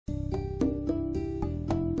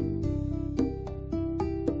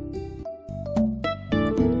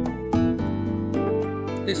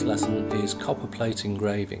this lesson is copper plate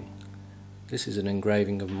engraving. This is an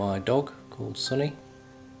engraving of my dog called Sunny,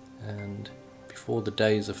 and before the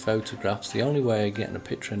days of photographs, the only way of getting a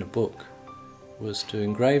picture in a book was to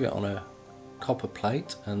engrave it on a copper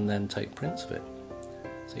plate and then take prints of it.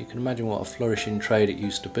 So you can imagine what a flourishing trade it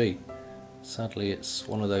used to be. Sadly, it's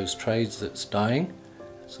one of those trades that's dying,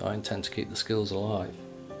 so I intend to keep the skills alive.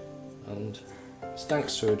 And it's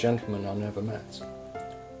thanks to a gentleman I never met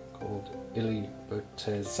called Ili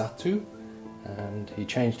Botezatu, and he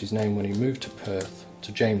changed his name when he moved to Perth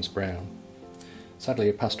to James Brown. Sadly,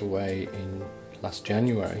 he passed away in last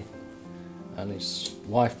January, and his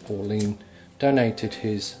wife Pauline donated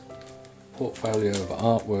his portfolio of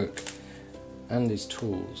artwork and his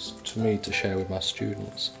tools to me to share with my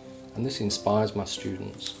students, and this inspires my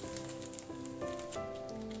students.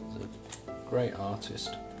 He's a great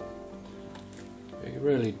artist. He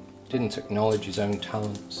really didn't acknowledge his own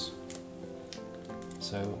talents,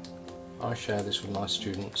 so I share this with my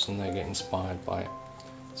students and they get inspired by it.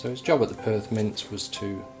 So his job at the Perth Mint was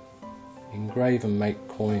to engrave and make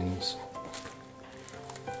coins.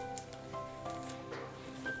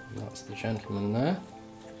 And that's the gentleman there,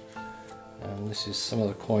 and this is some of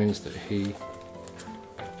the coins that he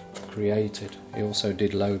created. He also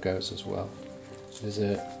did logos as well. There's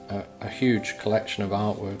a huge collection of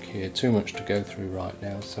artwork here, too much to go through right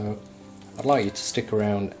now, so I'd like you to stick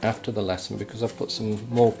around after the lesson because I've put some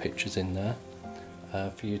more pictures in there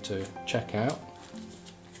for you to check out,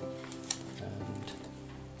 and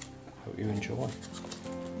hope you enjoy.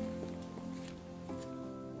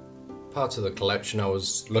 Part of the collection I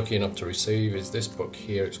was lucky enough to receive is this book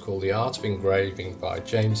here. It's called The Art of Engraving by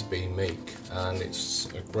James B. Meek, and it's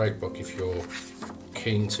a great book if you're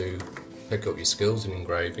keen to pick up your skills in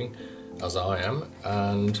engraving, as I am,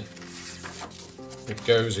 and it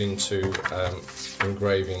goes into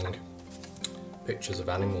engraving pictures of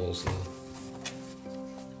animals and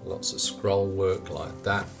lots of scroll work like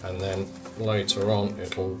that, and then later on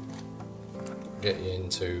it'll get you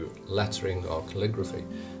into lettering or calligraphy.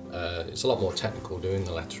 It's a lot more technical doing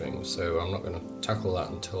the lettering, so I'm not going to tackle that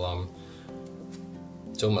until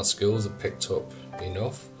my skills are picked up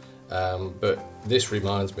enough. But this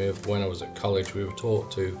reminds me of when I was at college. We were taught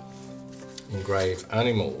to engrave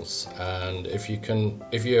animals, and if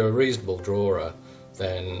you're a reasonable drawer,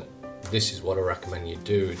 then this is what I recommend you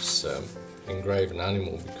do. It's engrave an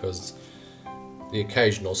animal, because the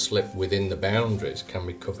occasional slip within the boundaries can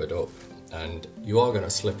be covered up, and you are going to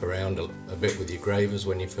slip around a bit with your gravers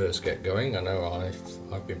when you first get going. I know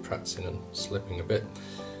I've been practicing and slipping a bit.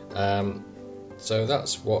 So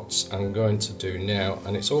that's what I'm going to do now,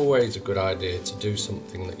 and it's always a good idea to do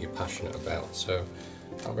something that you're passionate about. So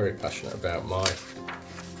I'm very passionate about my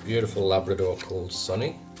beautiful Labrador called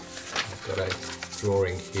Sunny. I've got a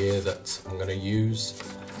drawing here that I'm going to use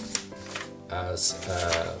as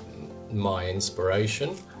my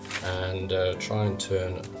inspiration, and try and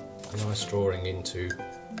turn a nice drawing into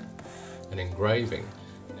an engraving.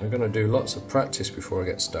 I'm going to do lots of practice before I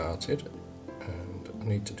get started. I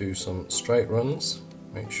need to do some straight runs,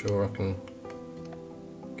 make sure I can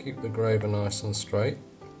keep the graver nice and straight,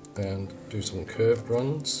 and do some curved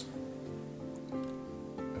runs.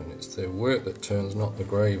 And it's the work that turns, not the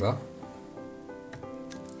graver.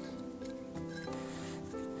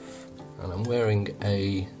 And I'm wearing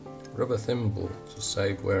a rubber thimble to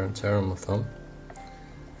save wear and tear on my thumb.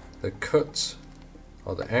 The cut,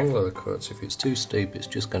 or the angle of the cuts, if it's too steep it's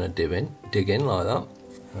just going to dig in like that.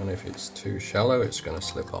 And if it's too shallow it's going to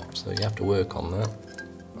slip off, so you have to work on that.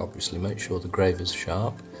 Obviously make sure the graver's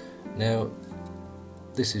sharp. Now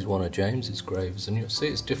this is one of James's gravers, and you'll see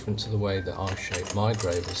it's different to the way that I shape my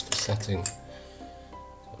gravers for setting. So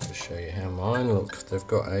I'll just show you how mine look. They've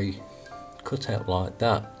got a cutout like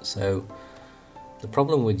that. So the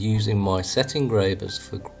problem with using my set engravers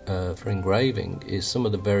for engraving is some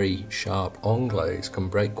of the very sharp englaves can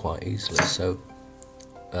break quite easily. So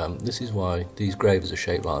this is why these gravers are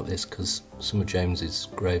shaped like this, because some of James's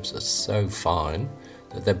graves are so fine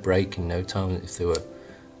that they break in no time if they were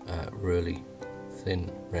really thin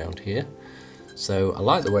round here. So I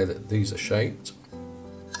like the way that these are shaped,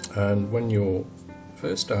 and when you're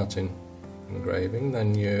first starting engraving,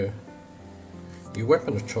 then your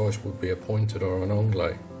weapon of choice would be a pointed or an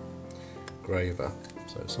anglais graver,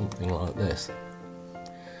 so something like this.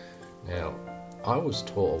 Now I was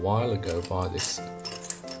taught a while ago by this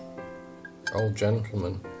old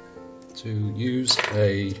gentleman to use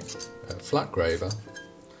a flat graver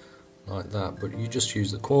like that, but you just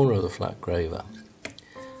use the corner of the flat graver,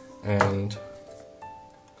 and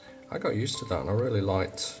I got used to that, and I really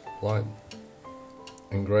liked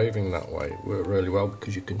engraving that way work really well,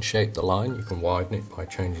 because you can shape the line, you can widen it by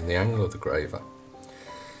changing the angle of the graver.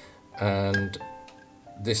 And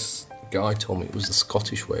this guy told me it was the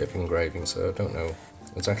Scottish way of engraving, so I don't know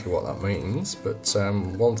exactly what that means, but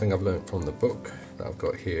one thing I've learned from the book that I've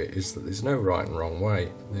got here is that there's no right and wrong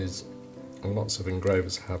way. There's lots of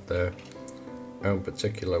engravers have their own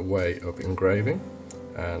particular way of engraving,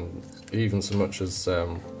 and even so much as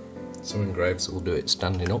some engravers will do it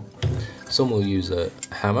standing up. Some will use a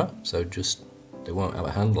hammer, so just they won't have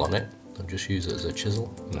a handle on it, they'll just use it as a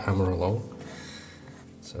chisel and hammer along.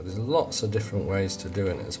 So there's lots of different ways to do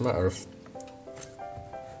it. It's a matter of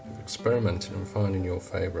experimenting and finding your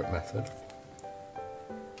favourite method.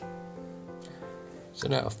 So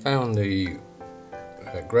now I've found the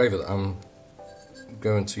graver that I'm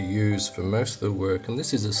going to use for most of the work, and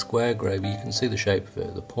this is a square graver. You can see the shape of it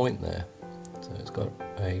at the point there. So it's got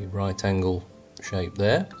a right angle shape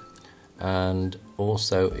there, and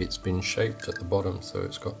also it's been shaped at the bottom, so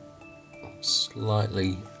it's got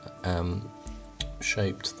slightly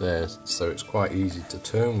shaped there, so it's quite easy to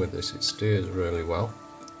turn with this. It steers really well,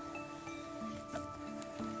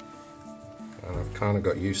 and I've kind of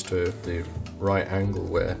got used to the right angle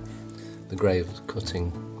where the graver's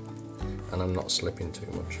cutting, and I'm not slipping too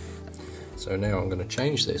much. So now I'm going to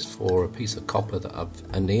change this for a piece of copper that I've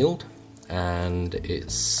annealed, and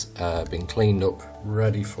it's been cleaned up,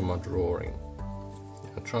 ready for my drawing.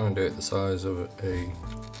 I'll try and do it the size of a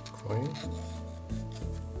coin.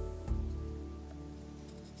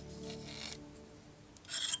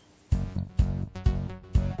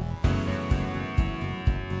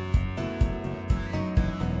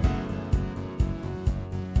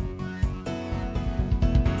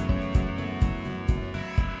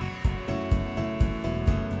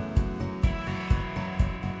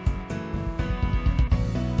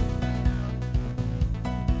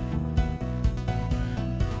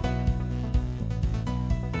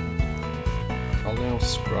 I'll now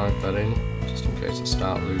scribe that in, just in case I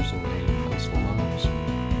start losing the pencil marks.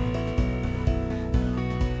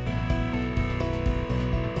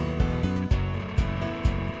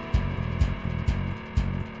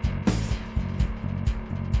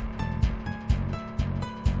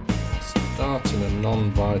 Start in a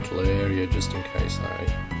non-vital area, just in case I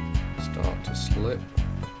start to slip.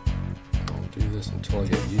 I'll do this until I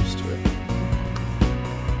get used to it.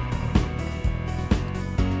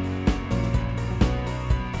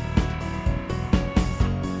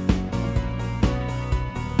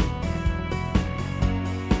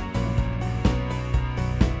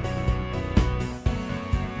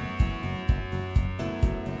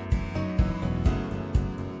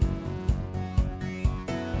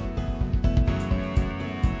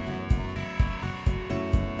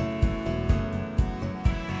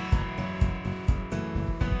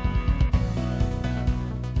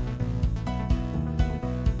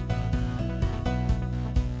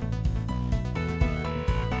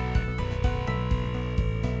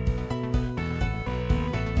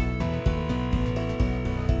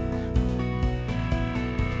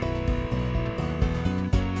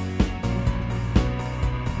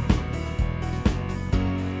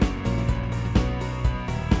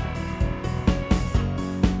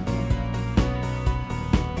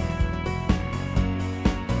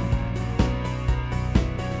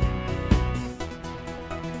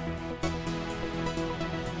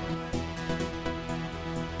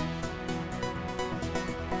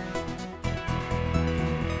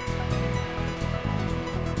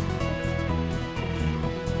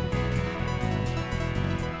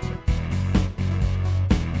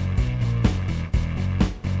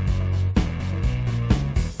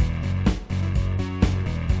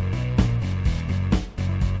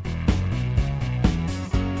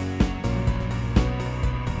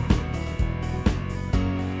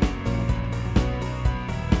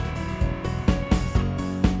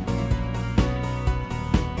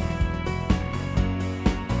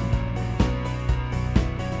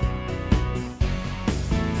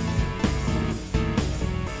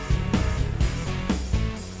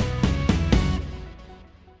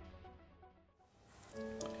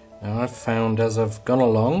 Now I've found as I've gone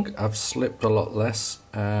along, I've slipped a lot less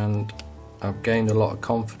and I've gained a lot of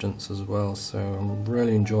confidence as well, so I'm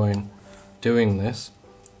really enjoying doing this.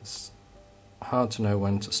 It's hard to know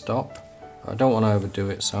when to stop. I don't want to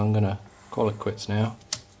overdo it, so I'm going to call it quits now.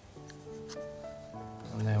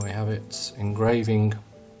 And there we have it, engraving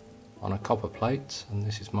on a copper plate, and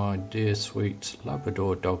this is my dear sweet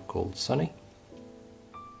Labrador dog called Sunny.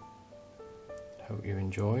 Hope you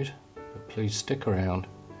enjoyed, but please stick around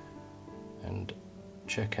and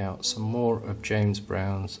check out some more of James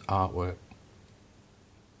Brown's artwork.